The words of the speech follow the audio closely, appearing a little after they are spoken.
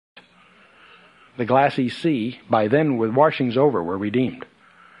the glassy sea, by then with washing's over, we're redeemed.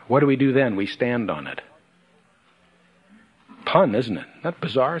 What do we do then? We stand on it. Pun, isn't it? Not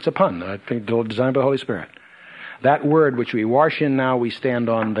bizarre, it's a pun. I think designed by the Holy Spirit. That word which we wash in now, we stand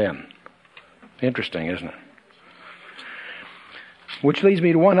on then. Interesting, isn't it? Which leads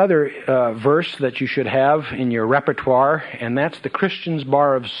me to one other verse that you should have in your repertoire, and that's the Christian's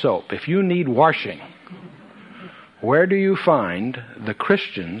bar of soap. If you need washing, where do you find the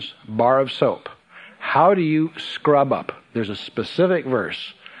Christian's bar of soap? How do you scrub up? There's a specific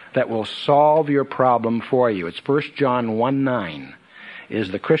verse that will solve your problem for you. It's 1 John 1:9 is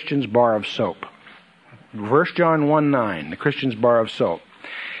the Christian's bar of soap. 1 John 1:9, the Christian's bar of soap.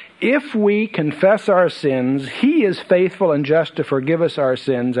 If we confess our sins, He is faithful and just to forgive us our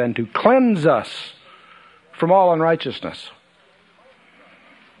sins and to cleanse us from all unrighteousness.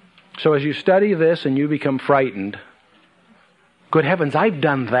 So as you study this and you become frightened, good heavens, I've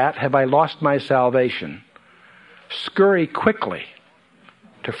done that. Have I lost my salvation? Scurry quickly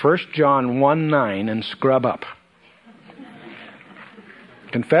to 1 John 1:9 and scrub up.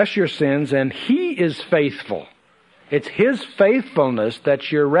 Confess your sins, and He is faithful. It's His faithfulness that's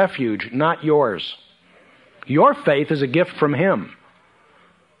your refuge, not yours. Your faith is a gift from Him.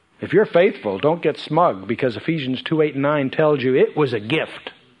 If you're faithful, don't get smug, because Ephesians 2:8-9 tells you it was a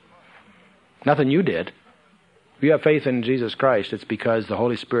gift. Nothing you did. If you have faith in Jesus Christ, it's because the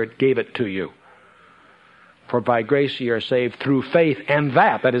Holy Spirit gave it to you. For by grace ye are saved through faith, and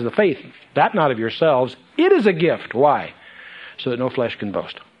that is the faith, that not of yourselves, it is a gift. Why? So that no flesh can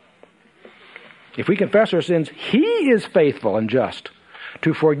boast. If we confess our sins, He is faithful and just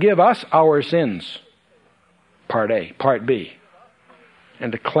to forgive us our sins, part A. Part B,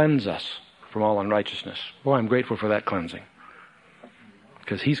 and to cleanse us from all unrighteousness. Boy, I'm grateful for that cleansing,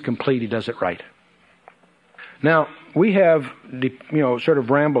 because He's complete, He does it right. Now, we have, sort of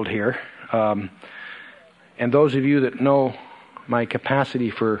rambled here, and those of you that know my capacity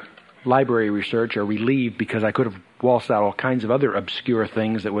for library research are relieved, because I could have waltzed out all kinds of other obscure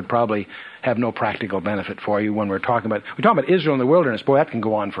things that would probably have no practical benefit for you when we're talking about Israel in the wilderness. Boy, that can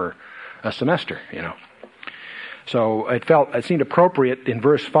go on for a semester, So it seemed appropriate in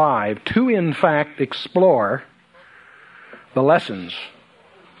verse 5 to in fact explore the lessons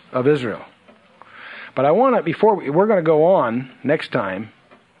of Israel. But I want to, we're going to go on next time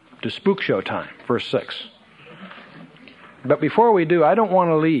to spook show time, verse 6. But before we do, I don't want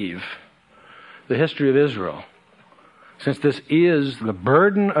to leave the history of Israel, since this is the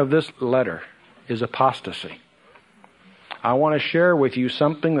burden of this letter is apostasy. I want to share with you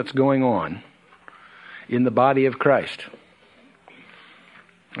something that's going on in the body of Christ.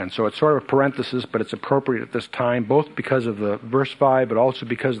 And so it's sort of a parenthesis, but it's appropriate at this time, both because of the verse 5, but also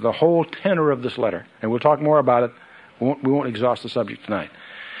because of the whole tenor of this letter. And we'll talk more about it. We won't exhaust the subject tonight.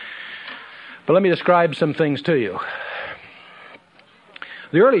 But let me describe some things to you.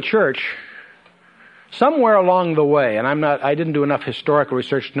 The early church, somewhere along the way, and I didn't do enough historical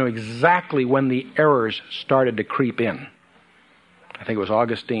research to know exactly when the errors started to creep in. I think it was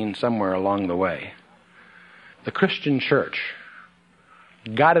Augustine, somewhere along the way. The Christian church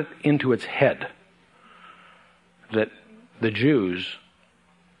got it into its head that the Jews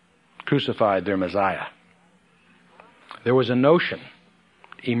crucified their Messiah. There was a notion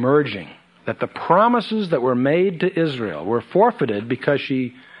emerging that the promises that were made to Israel were forfeited because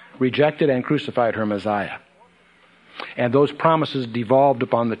she rejected and crucified her Messiah. And those promises devolved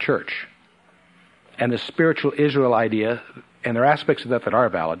upon the church. And the spiritual Israel idea, and there are aspects of that that are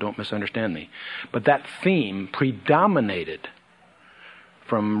valid, don't misunderstand me, but that theme predominated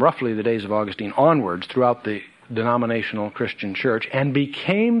from roughly the days of Augustine onwards throughout the denominational Christian church, and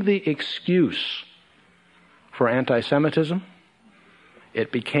became the excuse for anti-Semitism.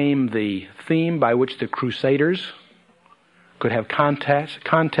 It became the theme by which the Crusaders could have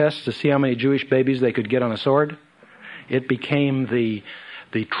contests to see how many Jewish babies they could get on a sword. It became the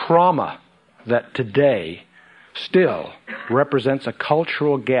trauma that today still represents a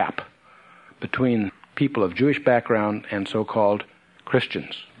cultural gap between people of Jewish background and so-called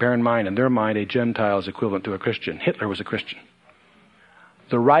Christians. Bear in mind, in their mind, a Gentile is equivalent to a Christian. Hitler was a Christian.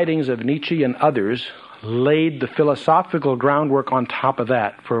 The writings of Nietzsche and others laid the philosophical groundwork on top of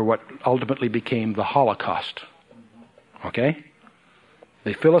that for what ultimately became the Holocaust. Okay?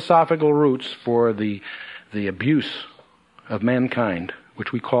 The philosophical roots for the abuse of mankind,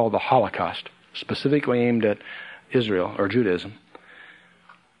 which we call the Holocaust, specifically aimed at Israel or Judaism,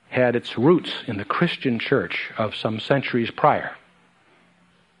 had its roots in the Christian church of some centuries prior.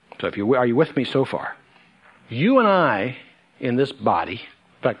 So are you with me so far? You and I in this body,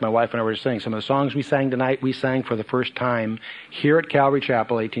 in fact, my wife and I were just saying, some of the songs we sang tonight, we sang for the first time here at Calvary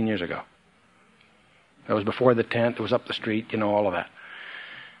Chapel 18 years ago. That was before the tent. It was up the street, all of that.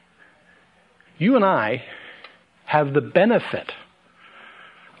 You and I have the benefit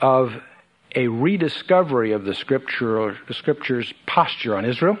of a rediscovery of the Scripture's posture on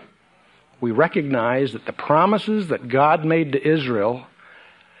Israel. We recognize that the promises that God made to Israel,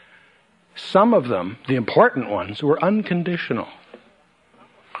 some of them, the important ones, were unconditional.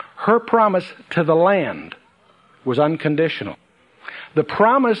 Her promise to the land was unconditional. The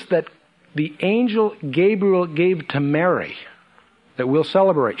promise that the angel Gabriel gave to Mary, that we'll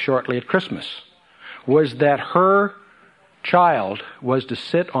celebrate shortly at Christmas, was that her child was to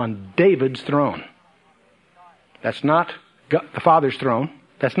sit on David's throne. That's not the Father's throne.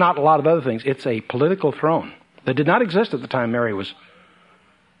 That's not a lot of other things. It's a political throne that did not exist at the time Mary was,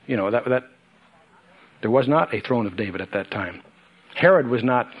 that there was not a throne of David at that time. Herod was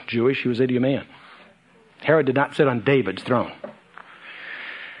not Jewish. He was Idumean. Herod did not sit on David's throne.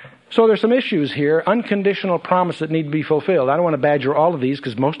 So there's some issues here, unconditional promise that need to be fulfilled. I don't want to badger all of these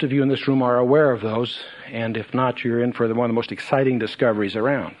because most of you in this room are aware of those, and if not, you're in for one of the most exciting discoveries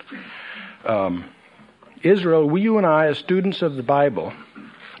around. Israel, you and I, as students of the Bible,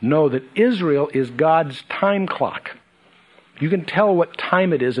 know that Israel is God's time clock. You can tell what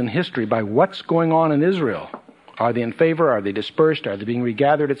time it is in history by what's going on in Israel. Are they in favor? Are they dispersed? Are they being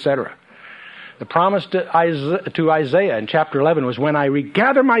regathered, etc.? The promise to Isaiah in chapter 11 was, when I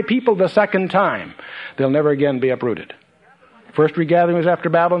regather my people the second time, they'll never again be uprooted. First regathering was after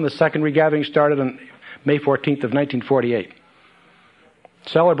Babylon. The second regathering started on May 14th of 1948.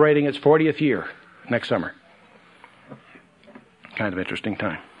 Celebrating its 40th year next summer. Kind of interesting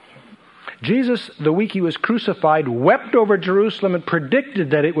time. Jesus, the week he was crucified, wept over Jerusalem and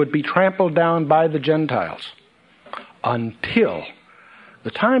predicted that it would be trampled down by the Gentiles until the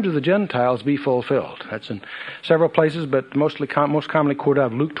times of the Gentiles be fulfilled. That's in several places, but most commonly quoted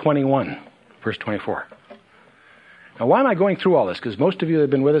out of Luke 21, verse 24. Now, why am I going through all this? Because most of you that have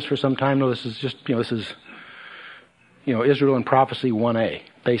been with us for some time know this is just, Israel and Prophecy 1A,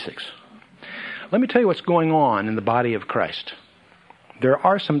 basics. Let me tell you what's going on in the body of Christ. There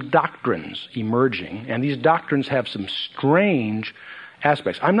are some doctrines emerging, and these doctrines have some strange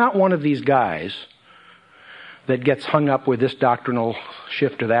aspects. I'm not one of these guys that gets hung up with this doctrinal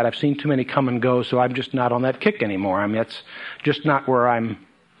shift or that. I've seen too many come and go, so I'm just not on that kick anymore. That's just not where I'm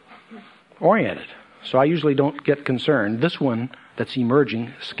oriented. So I usually don't get concerned. This one that's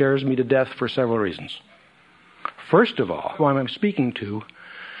emerging scares me to death for several reasons. First of all, who I'm speaking to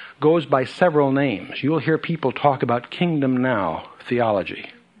goes by several names. You'll hear people talk about kingdom now theology.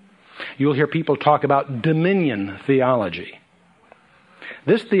 You'll hear people talk about dominion theology.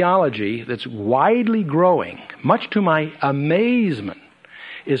 This theology that's widely growing, much to my amazement,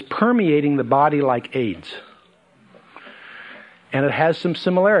 is permeating the body like AIDS. And it has some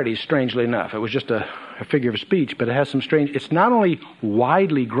similarities, strangely enough. It was just a figure of speech, but it has some strange... It's not only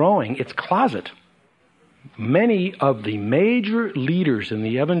widely growing, it's closet. Many of the major leaders in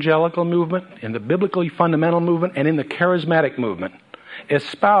the evangelical movement, in the biblically fundamental movement, and in the charismatic movement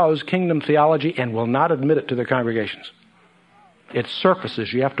espouse kingdom theology and will not admit it to their congregations. It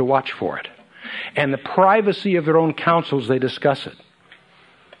surfaces. You have to watch for it. And the privacy of their own councils, they discuss it.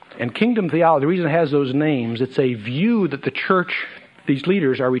 And kingdom theology, the reason it has those names, it's a view that the church, these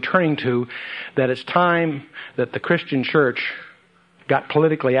leaders are returning to, that it's time that the Christian church got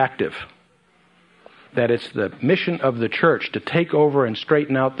politically active. That it's the mission of the church to take over and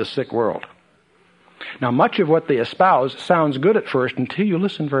straighten out the sick world. Now, much of what they espouse sounds good at first until you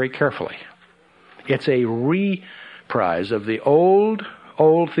listen very carefully. It's a reprise of the old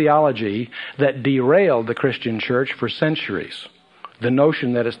theology that derailed the Christian church for centuries. The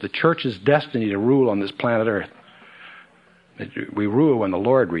notion that it's the church's destiny to rule on this planet Earth. That we rule when the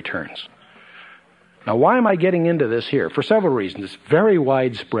Lord returns. Now, why am I getting into this here? For several reasons. It's very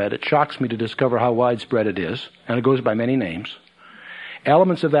widespread. It shocks me to discover how widespread it is, and it goes by many names.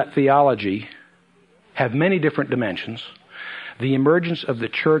 Elements of that theology have many different dimensions. The emergence of the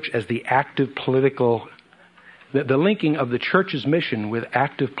church as the active political... The linking of the church's mission with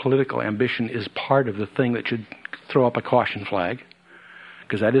active political ambition is part of the thing that should throw up a caution flag,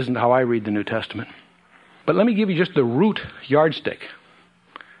 because that isn't how I read the New Testament. But let me give you just the root yardstick.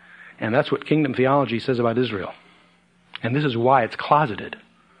 And that's what kingdom theology says about Israel. And this is why it's closeted.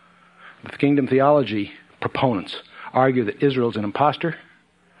 The kingdom theology proponents argue that Israel's an imposter.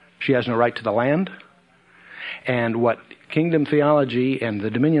 She has no right to the land. And what kingdom theology and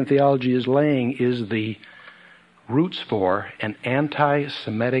the dominion theology is laying is the roots for an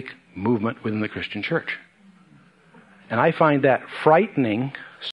anti-Semitic movement within the Christian church. And I find that frightening